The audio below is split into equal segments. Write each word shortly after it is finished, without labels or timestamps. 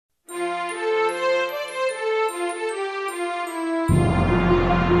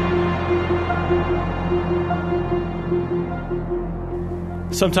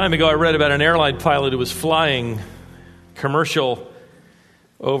Some time ago, I read about an airline pilot who was flying commercial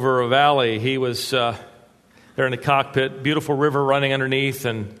over a valley. He was there in the cockpit, beautiful river running underneath,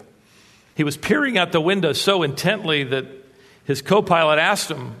 and he was peering out the window so intently that his co-pilot asked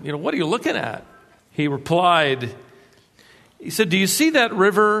him, what are you looking at? He replied, he said, do you see that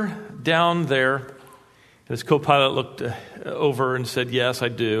river down there? And his co-pilot looked over and said, yes, I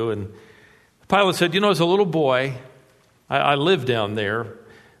do. And the pilot said, as a little boy, I lived down there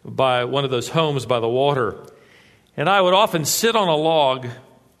by one of those homes by the water. And I would often sit on a log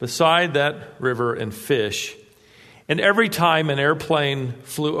beside that river and fish. And every time an airplane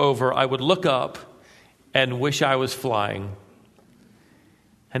flew over, I would look up and wish I was flying.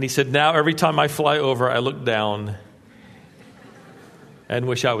 And he said, now every time I fly over, I look down and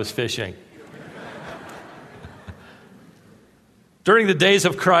wish I was fishing. During the days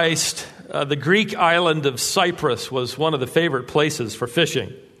of Christ, the Greek island of Cyprus was one of the favorite places for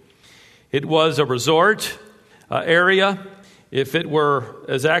fishing. It was a resort area. If it were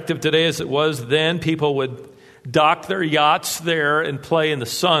as active today as it was then, people would dock their yachts there and play in the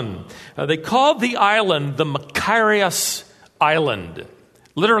sun. They called the island the Macarius Island,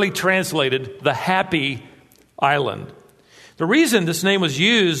 literally translated the Happy Island. The reason this name was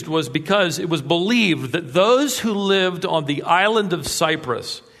used was because it was believed that those who lived on the island of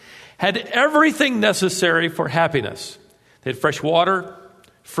Cyprus had everything necessary for happiness. They had fresh water,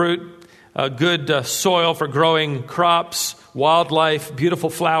 fruit, good soil for growing crops, wildlife, beautiful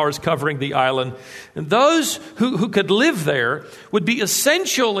flowers covering the island. And those who could live there would be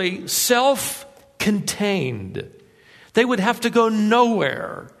essentially self-contained. They would have to go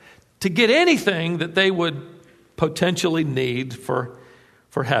nowhere to get anything that they would potentially need for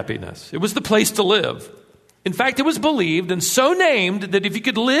happiness. It was the place to live. In fact, it was believed and so named that if you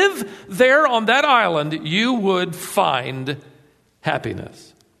could live there on that island, you would find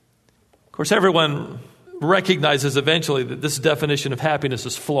happiness. Of course, everyone recognizes eventually that this definition of happiness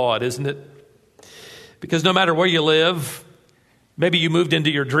is flawed, isn't it? Because no matter where you live, maybe you moved into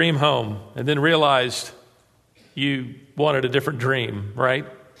your dream home and then realized you wanted a different dream, right?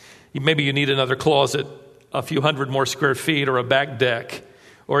 Maybe you need another closet, a few hundred more square feet, or a back deck,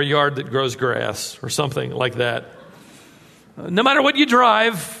 or a yard that grows grass, or something like that. No matter what you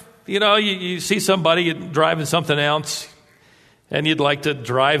drive, you see somebody driving something else, and you'd like to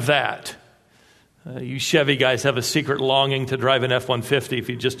drive that. You Chevy guys have a secret longing to drive an F-150 if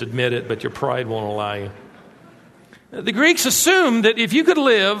you just admit it, but your pride won't allow you. The Greeks assumed that if you could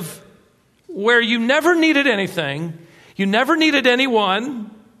live where you never needed anything, you never needed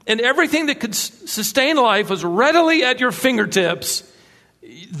anyone, and everything that could sustain life was readily at your fingertips,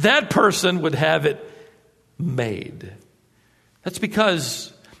 that person would have it made. That's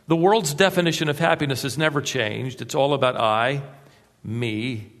because the world's definition of happiness has never changed. It's all about I,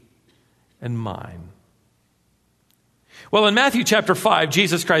 me, and mine. Well, in Matthew chapter 5,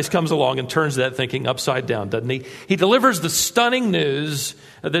 Jesus Christ comes along and turns that thinking upside down, doesn't he? He delivers the stunning news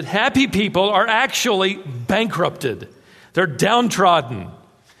that happy people are actually bankrupted. They're downtrodden.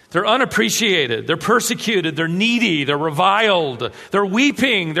 They're unappreciated. They're persecuted. They're needy. They're reviled. They're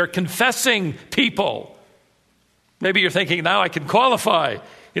weeping. They're confessing people. Maybe you're thinking, now I can qualify,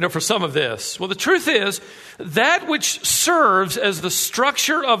 for some of this. Well, the truth is, that which serves as the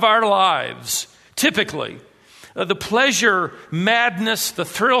structure of our lives, typically, the pleasure, madness, the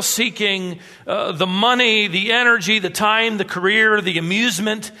thrill-seeking, the money, the energy, the time, the career, the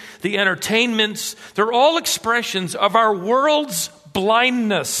amusement, the entertainments, they're all expressions of our world's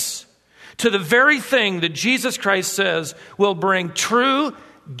blindness to the very thing that Jesus Christ says will bring true,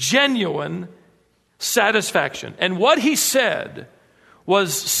 genuine satisfaction. And what he said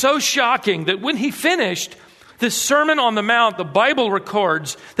was so shocking that when he finished this Sermon on the Mount, the Bible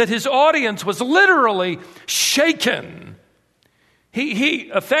records that his audience was literally shaken. He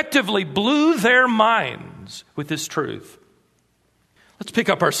effectively blew their minds with this truth. Let's pick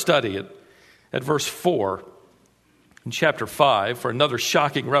up our study at verse 4 in chapter 5 for another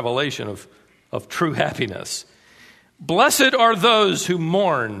shocking revelation of true happiness. Blessed are those who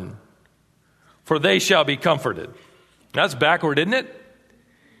mourn, for they shall be comforted. That's backward, isn't it?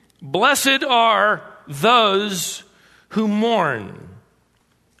 Blessed are those who mourn,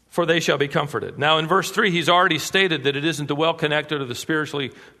 for they shall be comforted. Now, in verse 3, he's already stated that it isn't the well-connected or the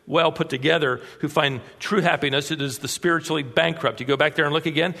spiritually well put together who find true happiness. It is the spiritually bankrupt. You go back there and look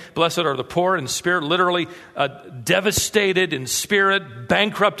again. Blessed are the poor in spirit, literally devastated in spirit,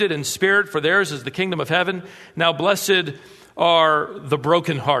 bankrupted in spirit, for theirs is the kingdom of heaven. Now, blessed are the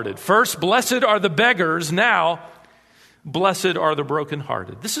brokenhearted. First, blessed are the beggars. Now, blessed are the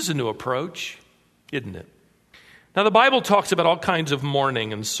brokenhearted. This is a new approach, isn't it? Now, the Bible talks about all kinds of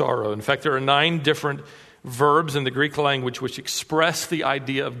mourning and sorrow. In fact, there are 9 different verbs in the Greek language which express the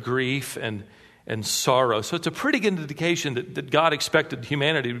idea of grief and sorrow. So it's a pretty good indication that God expected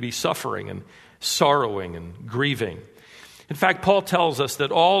humanity to be suffering and sorrowing and grieving. In fact, Paul tells us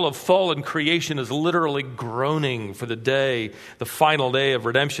that all of fallen creation is literally groaning for the day, the final day of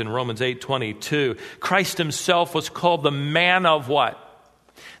redemption, Romans 8:22. Christ himself was called the man of what?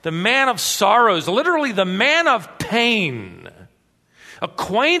 The man of sorrows, literally the man of pain,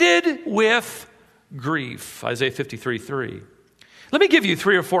 acquainted with grief, Isaiah 53:3. Let me give you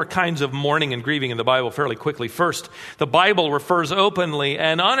 3 or 4 kinds of mourning and grieving in the Bible fairly quickly. First, the Bible refers openly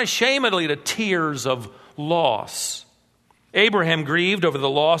and unashamedly to tears of loss. Abraham grieved over the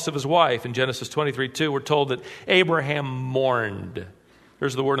loss of his wife. In Genesis 23:2, we're told that Abraham mourned.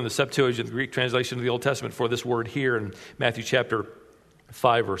 There's the word in the Septuagint, the Greek translation of the Old Testament, for this word here in Matthew chapter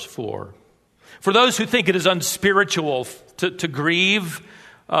 5, verse 4. For those who think it is unspiritual to grieve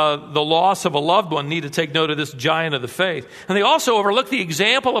the loss of a loved one, need to take note of this giant of the faith. And they also overlook the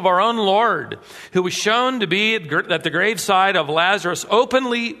example of our own Lord, who was shown to be at the graveside of Lazarus,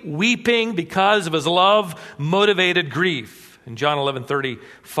 openly weeping because of his love-motivated grief. In John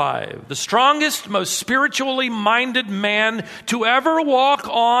 11:35, the strongest, most spiritually minded man to ever walk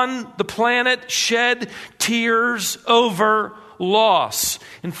on the planet shed tears over loss.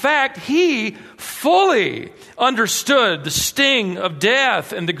 In fact, he fully understood the sting of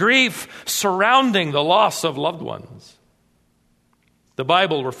death and the grief surrounding the loss of loved ones. The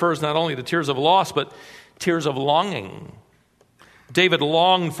Bible refers not only to tears of loss, but tears of longing. David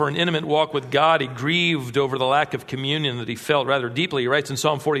longed for an intimate walk with God. He grieved over the lack of communion that he felt rather deeply. He writes in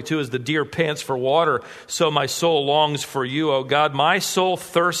Psalm 42, as the deer pants for water, so my soul longs for you, O God. My soul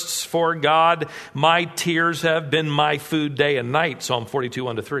thirsts for God. My tears have been my food day and night. Psalm 42,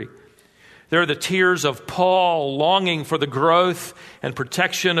 1-3. There are the tears of Paul longing for the growth and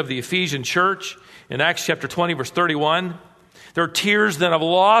protection of the Ephesian church. In Acts chapter 20, verse 31, there are tears then of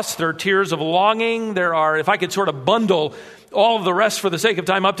loss. There are tears of longing. There are, if I could sort of bundle all of the rest for the sake of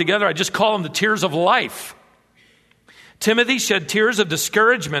time up together, I just call them the tears of life. Timothy shed tears of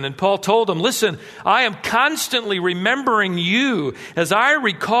discouragement, and Paul told him, listen, I am constantly remembering you as I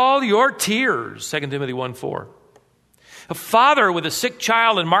recall your tears. 2 Timothy 1:4. A father with a sick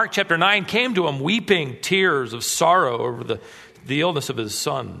child in Mark chapter 9 came to him weeping tears of sorrow over the illness of his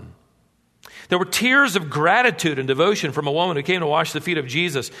son. There were tears of gratitude and devotion from a woman who came to wash the feet of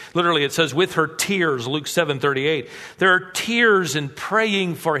Jesus. Literally, it says, with her tears, Luke 7:38. There are tears in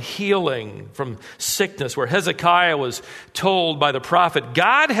praying for healing from sickness, where Hezekiah was told by the prophet,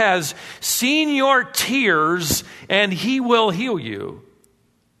 God has seen your tears and he will heal you.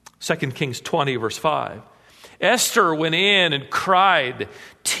 2 Kings 20, verse 5. Esther went in and cried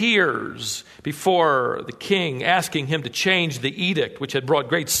tears before the king, asking him to change the edict, which had brought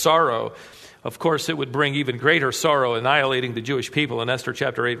great sorrow. Of course, it would bring even greater sorrow, annihilating the Jewish people in Esther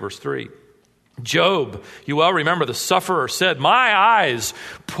chapter 8, verse 3. Job, you well remember, the sufferer said, my eyes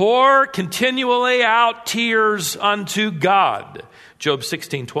pour continually out tears unto God. Job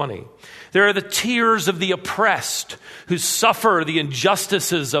 16:20. There are the tears of the oppressed who suffer the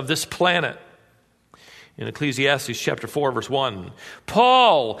injustices of this planet. In Ecclesiastes chapter 4, verse 1,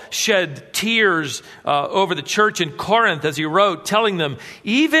 Paul shed tears over the church in Corinth as he wrote, telling them,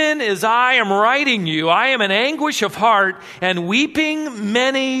 even as I am writing you, I am in anguish of heart and weeping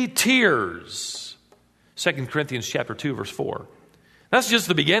many tears. 2 Corinthians chapter 2, verse 4. That's just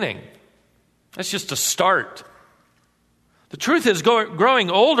the beginning. That's just a start. The truth is,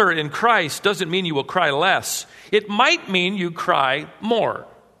 growing older in Christ doesn't mean you will cry less. It might mean you cry more.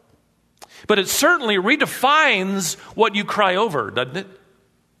 But it certainly redefines what you cry over, doesn't it?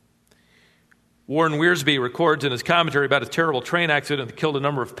 Warren Wiersbe records in his commentary about a terrible train accident that killed a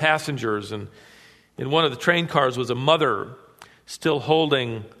number of passengers. And in one of the train cars was a mother still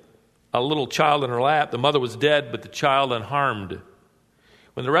holding a little child in her lap. The mother was dead, but the child unharmed.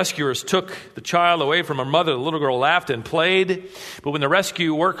 When the rescuers took the child away from her mother, the little girl laughed and played. But when the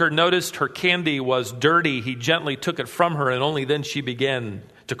rescue worker noticed her candy was dirty, he gently took it from her, and only then she began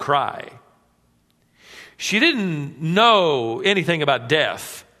to cry. She didn't know anything about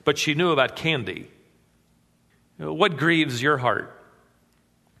death, but she knew about candy. What grieves your heart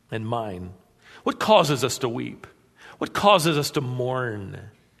and mine? What causes us to weep? What causes us to mourn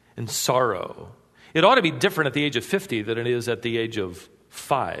and sorrow? It ought to be different at the age of 50 than it is at the age of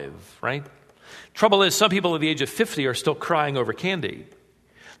 5, right? Trouble is, some people at the age of 50 are still crying over candy.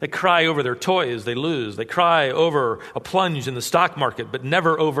 They cry over their toys they lose. They cry over a plunge in the stock market, but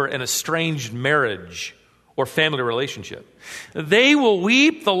never over an estranged marriage or family relationship. They will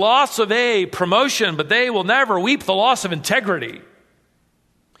weep the loss of a promotion, but they will never weep the loss of integrity.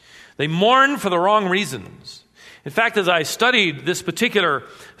 They mourn for the wrong reasons. In fact, as I studied this particular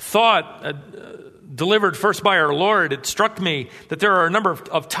thought delivered first by our Lord, it struck me that there are a number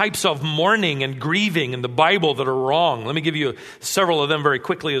of types of mourning and grieving in the Bible that are wrong. Let me give you several of them very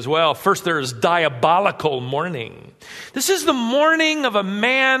quickly as well. First, there is diabolical mourning. This is the mourning of a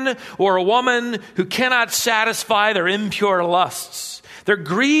man or a woman who cannot satisfy their impure lusts. They're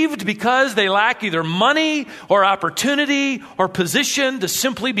grieved because they lack either money or opportunity or position to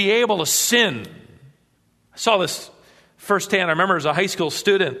simply be able to sin. I saw this firsthand. I remember as a high school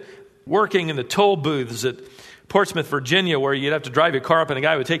student working in the toll booths at Portsmouth, Virginia, where you'd have to drive your car up and a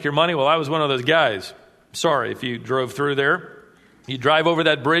guy would take your money. Well, I was one of those guys. Sorry if you drove through there. You drive over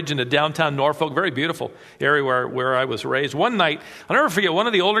that bridge into downtown Norfolk, very beautiful area where I was raised. One night, I'll never forget, one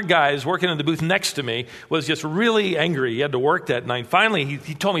of the older guys working in the booth next to me was just really angry. He had to work that night. Finally,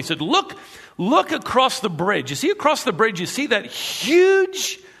 he told me, he said, look across the bridge. You see across the bridge, you see that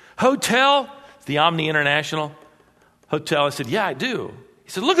huge hotel? It's the Omni International Hotel. I said, yeah, I do.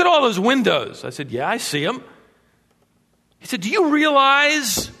 He said, look at all those windows. I said, yeah, I see them. He said, do you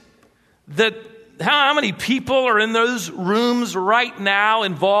realize that how many people are in those rooms right now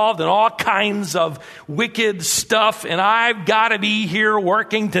involved in all kinds of wicked stuff, and I've got to be here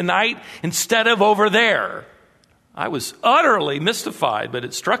working tonight instead of over there? I was utterly mystified, but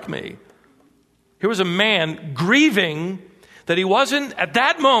it struck me. Here was a man grieving that he wasn't at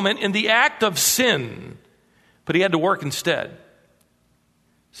that moment in the act of sin, but he had to work instead.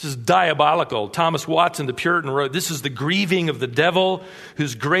 This is diabolical. Thomas Watson, the Puritan, wrote, this is the grieving of the devil,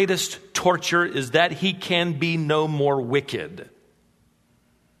 whose greatest torture is that he can be no more wicked.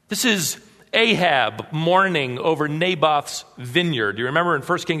 This is Ahab mourning over Naboth's vineyard. Do you remember in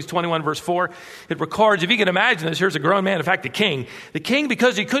 1 Kings 21, verse 4? It records, if you can imagine this, here's a grown man, in fact, the king. The king,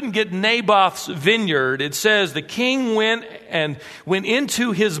 because he couldn't get Naboth's vineyard, it says the king went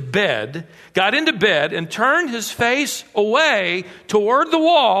into his bed, got into bed, and turned his face away toward the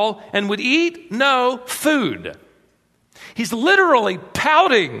wall and would eat no food. He's literally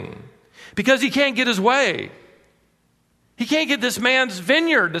pouting because he can't get his way. He can't get this man's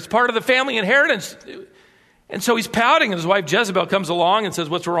vineyard that's part of the family inheritance. And so he's pouting, and his wife Jezebel comes along and says,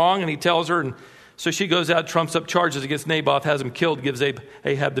 what's wrong? And he tells her, and so she goes out, trumps up charges against Naboth, has him killed, gives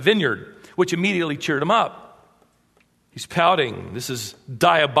Ahab the vineyard, which immediately cheered him up. He's pouting. This is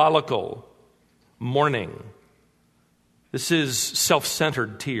diabolical mourning. This is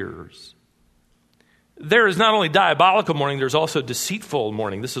self-centered tears. There is not only diabolical mourning, there's also deceitful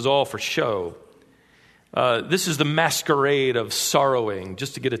mourning. This is all for show. This is the masquerade of sorrowing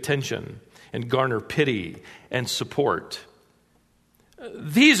just to get attention and garner pity and support.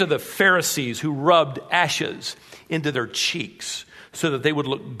 These are the Pharisees who rubbed ashes into their cheeks so that they would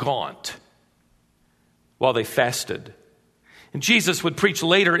look gaunt while they fasted. And Jesus would preach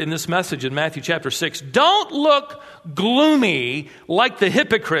later in this message in Matthew chapter 6, don't look gloomy like the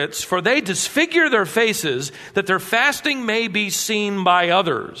hypocrites, for they disfigure their faces that their fasting may be seen by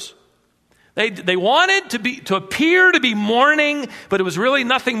others. They wanted to appear to be mourning, but it was really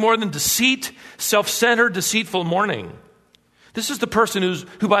nothing more than deceit, self-centered, deceitful mourning. This is the person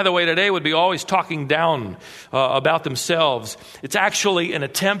who, by the way, today would be always talking down about themselves. It's actually an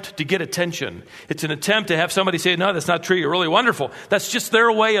attempt to get attention. It's an attempt to have somebody say, no, that's not true, you're really wonderful. That's just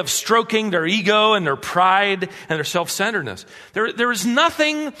their way of stroking their ego and their pride and their self-centeredness. There is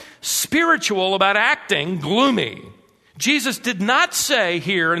nothing spiritual about acting gloomy. Jesus did not say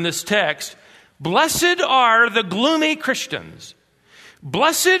here in this text, blessed are the gloomy Christians.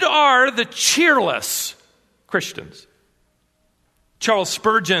 Blessed are the cheerless Christians. Charles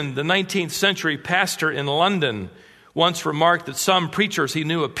Spurgeon, the 19th century pastor in London, once remarked that some preachers he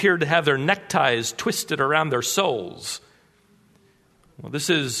knew appeared to have their neckties twisted around their souls. Well,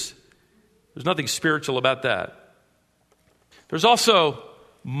 there's nothing spiritual about that. There's also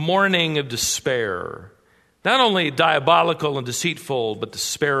mourning of despair. Not only diabolical and deceitful, but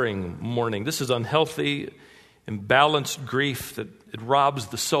despairing mourning. This is unhealthy, imbalanced grief that it robs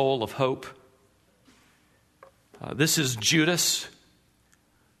the soul of hope. This is Judas,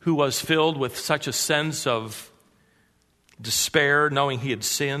 who was filled with such a sense of despair, knowing he had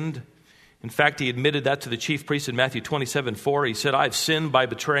sinned. In fact, he admitted that to the chief priest in Matthew 27:4. He said, I've sinned by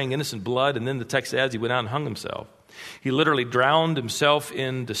betraying innocent blood. And then the text adds he went out and hung himself. He literally drowned himself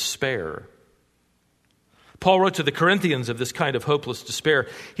in despair. Paul wrote to the Corinthians of this kind of hopeless despair.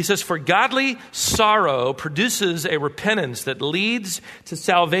 He says, for godly sorrow produces a repentance that leads to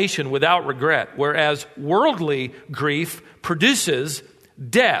salvation without regret, whereas worldly grief produces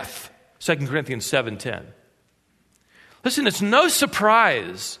death. 2 Corinthians 7:10. Listen, it's no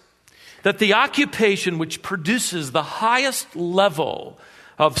surprise that the occupation which produces the highest level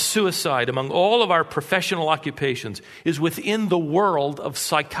of suicide among all of our professional occupations is within the world of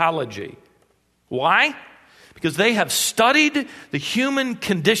psychology. Why? Because they have studied the human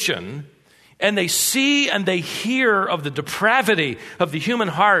condition, and they see and they hear of the depravity of the human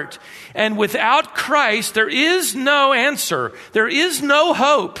heart. And without Christ, there is no answer. There is no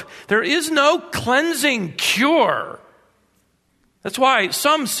hope. There is no cleansing cure. That's why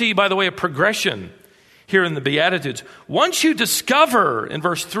some see, by the way, a progression here in the Beatitudes. Once you discover, in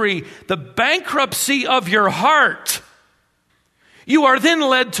verse 3, the bankruptcy of your heart, you are then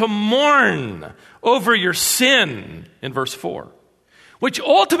led to mourn over your sin, in verse 4, which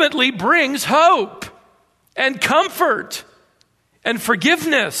ultimately brings hope and comfort and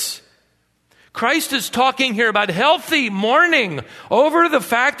forgiveness. Christ is talking here about healthy mourning over the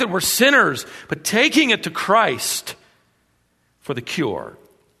fact that we're sinners, but taking it to Christ for the cure.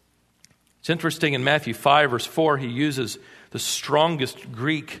 It's interesting, in Matthew 5, verse 4, he uses the strongest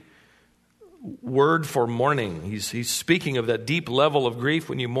Greek word for mourning. He's speaking of that deep level of grief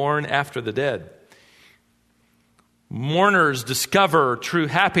when you mourn after the dead. Mourners discover true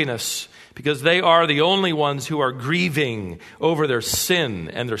happiness because they are the only ones who are grieving over their sin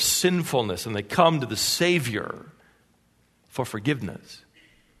and their sinfulness, and they come to the Savior for forgiveness.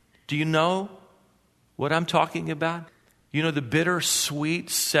 Do you know what I'm talking about? You know the bittersweet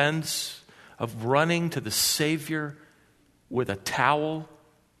sense of running to the Savior with a towel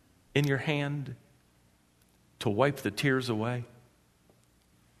in your hand to wipe the tears away?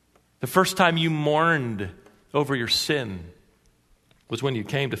 The first time you mourned over your sin was when you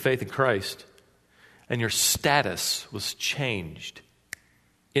came to faith in Christ, and your status was changed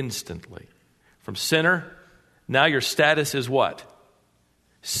instantly. From sinner, now your status is what?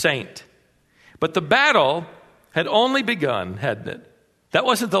 Saint. But the battle had only begun, hadn't it? That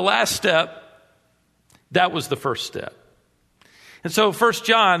wasn't the last step. That was the first step. And so 1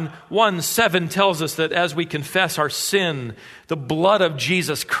 John 1:7 tells us that as we confess our sin, the blood of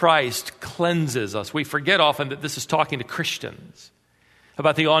Jesus Christ cleanses us. We forget often that this is talking to Christians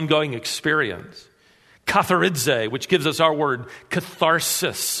about the ongoing experience. Katharidze, which gives us our word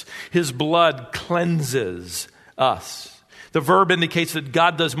catharsis. His blood cleanses us. The verb indicates that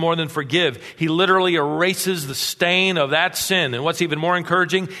God does more than forgive. He literally erases the stain of that sin. And what's even more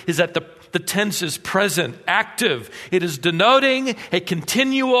encouraging is that the tense is present, active. It is denoting a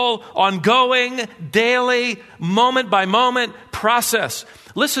continual, ongoing, daily, moment by moment process.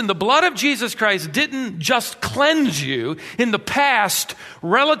 Listen, the blood of Jesus Christ didn't just cleanse you in the past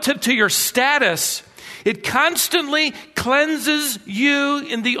relative to your status. It constantly cleanses you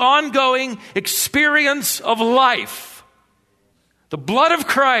in the ongoing experience of life. The blood of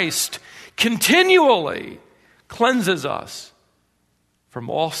Christ continually cleanses us from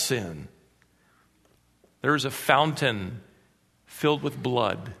all sin. There is a fountain filled with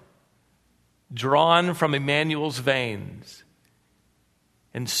blood, drawn from Emmanuel's veins.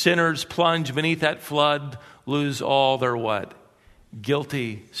 And sinners plunge beneath that flood, lose all their what?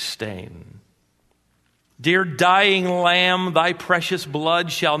 Guilty stain. Dear dying Lamb, thy precious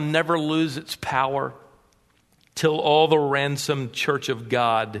blood shall never lose its power, till all the ransomed church of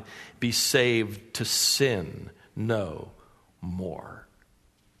God be saved to sin no more.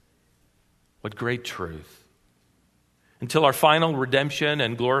 What great truth. Until our final redemption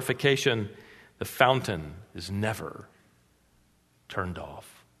and glorification, the fountain is never turned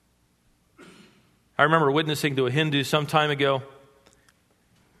off. I remember witnessing to a Hindu some time ago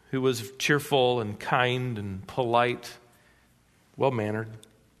who was cheerful and kind and polite, well-mannered.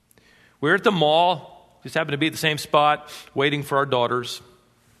 We were at the mall. Just happened to be at the same spot, waiting for our daughters,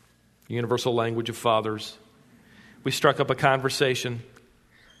 the universal language of fathers. We struck up a conversation.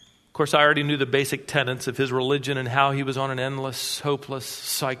 Of course, I already knew the basic tenets of his religion and how he was on an endless, hopeless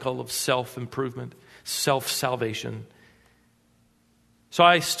cycle of self-improvement, self-salvation. So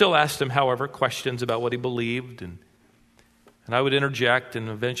I still asked him, however, questions about what he believed, and I would interject, and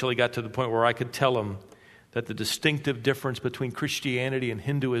eventually got to the point where I could tell him that the distinctive difference between Christianity and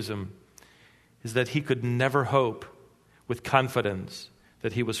Hinduism is that he could never hope with confidence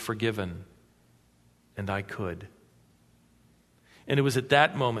that he was forgiven, and I could. And it was at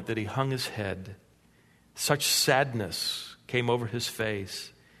that moment that he hung his head. Such sadness came over his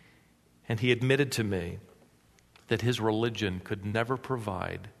face, and he admitted to me that his religion could never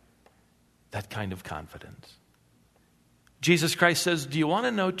provide that kind of confidence. Jesus Christ says, do you want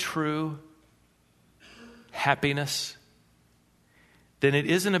to know true happiness? Then it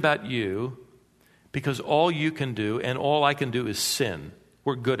isn't about you, because all you can do and all I can do is sin.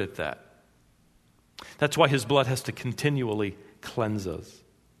 We're good at that. That's why his blood has to continually cleanse us.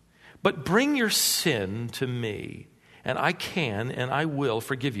 But bring your sin to me, and I can and I will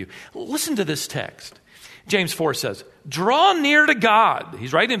forgive you. Listen to this text. James 4 says, draw near to God.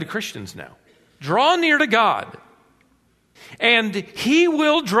 He's writing to Christians now. Draw near to God, and he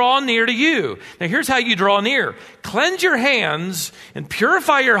will draw near to you. Now here's how you draw near. Cleanse your hands and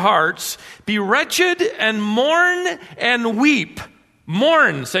purify your hearts. Be wretched and mourn and weep.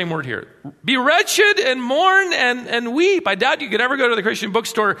 Mourn, same word here. Be wretched and mourn and weep. I doubt you could ever go to the Christian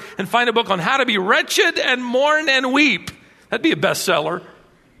bookstore and find a book on how to be wretched and mourn and weep. That'd be a bestseller.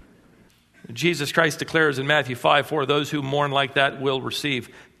 Jesus Christ declares in Matthew 5:4, those who mourn like that will receive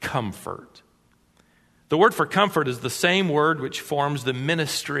comfort. The word for comfort is the same word which forms the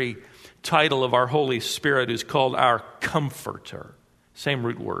ministry title of our Holy Spirit, who's called our Comforter. Same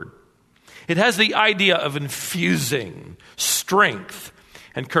root word. It has the idea of infusing strength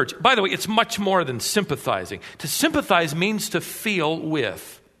and courage. By the way, it's much more than sympathizing. To sympathize means to feel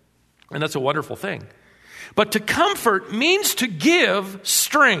with, and that's a wonderful thing. But to comfort means to give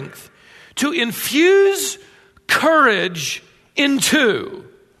strength, to infuse courage into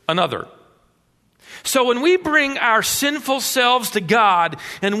another. So when we bring our sinful selves to God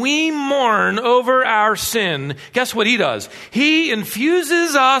and we mourn over our sin, guess what he does? He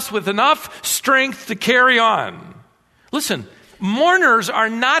infuses us with enough strength to carry on. Listen, mourners are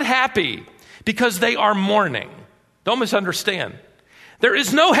not happy because they are mourning. Don't misunderstand. There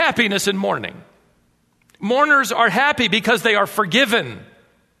is no happiness in mourning. Mourners are happy because they are forgiven.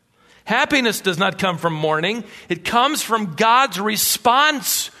 Happiness does not come from mourning. It comes from God's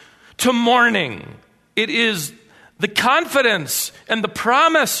response to mourning. It is the confidence and the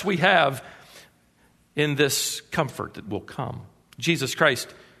promise we have in this comfort that will come. Jesus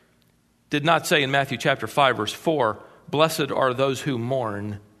Christ did not say in Matthew chapter 5, verse 4, blessed are those who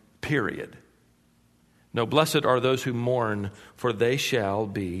mourn, period. No, blessed are those who mourn, for they shall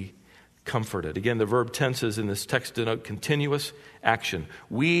be comforted. Again, the verb tenses in this text denote continuous action.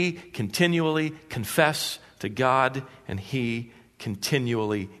 We continually confess to God, and he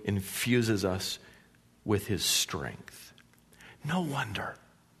continually infuses us with his strength. No wonder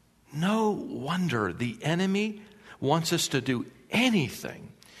the enemy wants us to do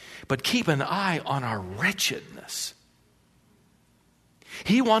anything but keep an eye on our wretchedness.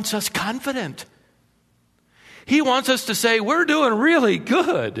 He wants us confident. He wants us to say, we're doing really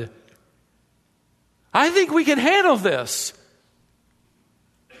good. I think we can handle this.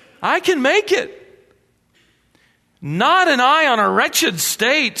 I can make it. Not an eye on our wretched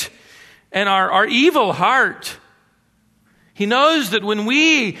state and our evil heart. He knows that when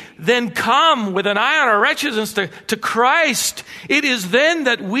we then come with an eye on our wretchedness to Christ, it is then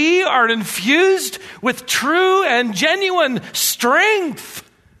that we are infused with true and genuine strength.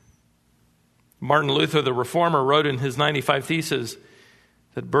 Martin Luther, the Reformer, wrote in his 95 Theses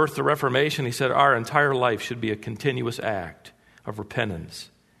that birthed the Reformation. He said, our entire life should be a continuous act of repentance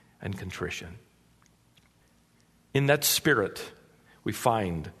and contrition. In that spirit, we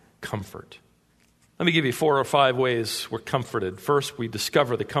find comfort. Let me give you 4 or 5 ways we're comforted. First, we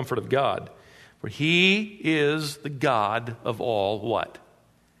discover the comfort of God. For he is the God of all what?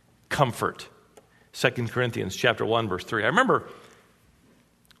 Comfort. 2 Corinthians chapter 1, verse 3. I remember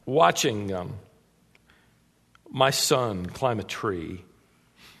watching my son climb a tree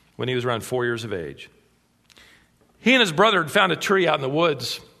when he was around 4 years of age. He and his brother had found a tree out in the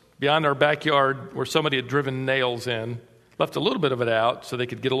woods beyond our backyard where somebody had driven nails in, left a little bit of it out so they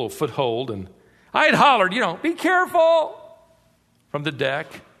could get a little foothold. And I had hollered, be careful, from the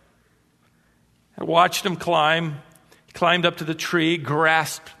deck. I watched him climb. He climbed up to the tree,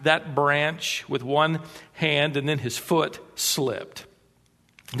 grasped that branch with one hand, and then his foot slipped.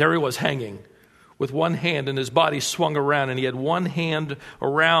 There he was hanging with one hand, and his body swung around, and he had one hand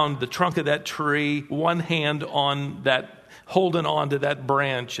around the trunk of that tree, one hand on that, holding on to that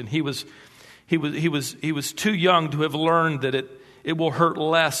branch. And he was too young to have learned that it will hurt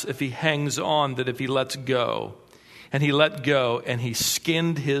less if he hangs on than if he lets go. And he let go, and he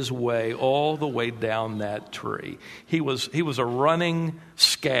skinned his way all the way down that tree. He was a running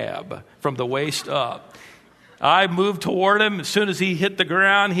scab from the waist up. I moved toward him. As soon as he hit the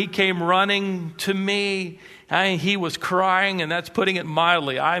ground, he came running to me. He was crying, and that's putting it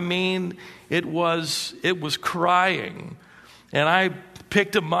mildly. I mean, it was crying. And I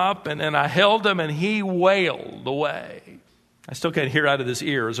picked him up, and I held him, and he wailed away. I still can't hear out of his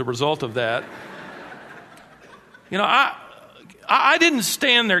ear as a result of that. I didn't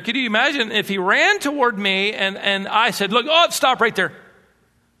stand there. Could you imagine if he ran toward me and I said, look, stop right there.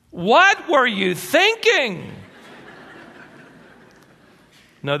 What were you thinking?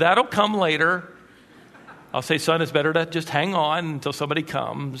 No, that'll come later. I'll say, son, it's better to just hang on until somebody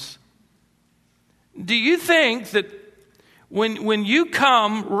comes. Do you think that when you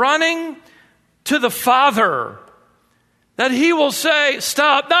come running to the Father, that he will say,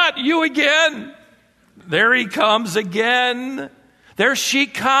 stop, not you again. There he comes again. There she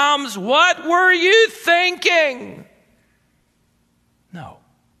comes. What were you thinking? No.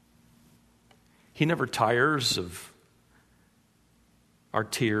 He never tires of our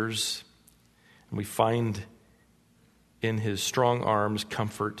tears. And we find in his strong arms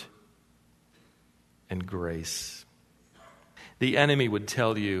comfort and grace. The enemy would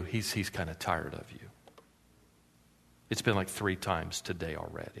tell you he's kind of tired of you. It's been like 3 times today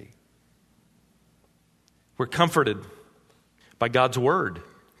already. We're comforted by God's word.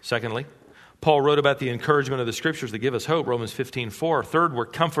 Secondly, Paul wrote about the encouragement of the scriptures that give us hope, Romans 15:4. Third, we're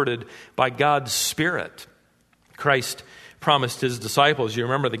comforted by God's Spirit. Christ promised his disciples, you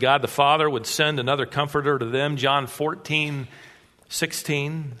remember, that God the Father would send another comforter to them, John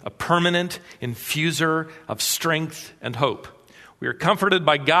 14:16, a permanent infuser of strength and hope. We are comforted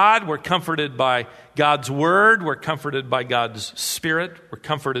by God. We're comforted by God's word. We're comforted by God's Spirit. We're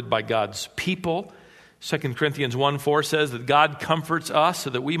comforted by God's people. 2 Corinthians 1:4 says that God comforts us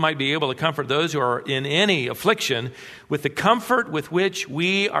so that we might be able to comfort those who are in any affliction with the comfort with which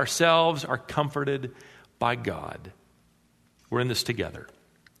we ourselves are comforted by God. We're in this together.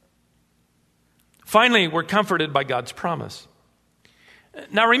 Finally, we're comforted by God's promise.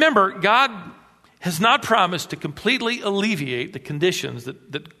 Now remember, God has not promised to completely alleviate the conditions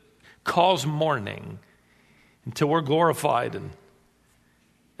that cause mourning until we're glorified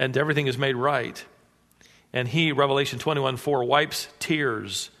and everything is made right. And he, Revelation 21:4, wipes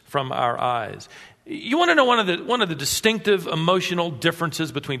tears from our eyes. You want to know one of the distinctive emotional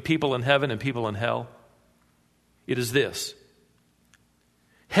differences between people in heaven and people in hell? It is this.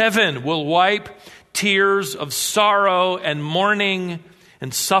 Heaven will wipe tears of sorrow and mourning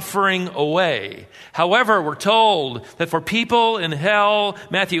and suffering away. However, we're told that for people in hell,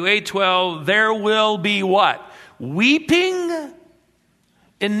 Matthew 8:12, there will be what? Weeping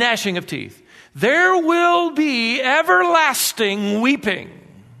and gnashing of teeth. There will be everlasting weeping.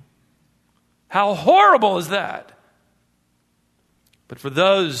 How horrible is that? But for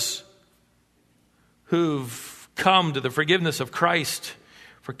those who've come to the forgiveness of Christ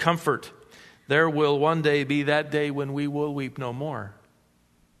for comfort, there will one day be that day when we will weep no more.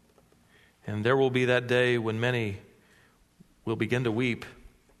 And there will be that day when many will begin to weep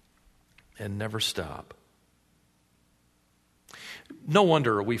and never stop. No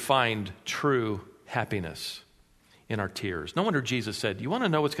wonder we find true happiness in our tears. No wonder Jesus said, you want to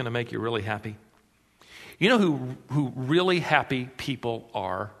know what's going to make you really happy? You know who really happy people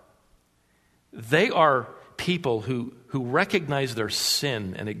are? They are people who recognize their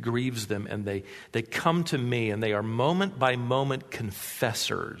sin and it grieves them, and they come to me and they are moment by moment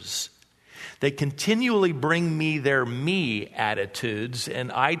confessors. They continually bring me their me attitudes,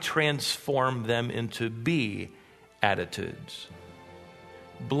 and I transform them into be attitudes.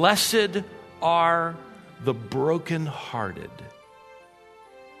 Blessed are the brokenhearted.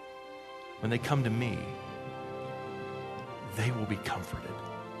 When they come to me, they will be comforted.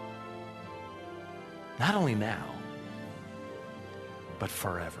 Not only now, but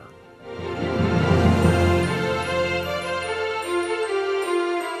forever.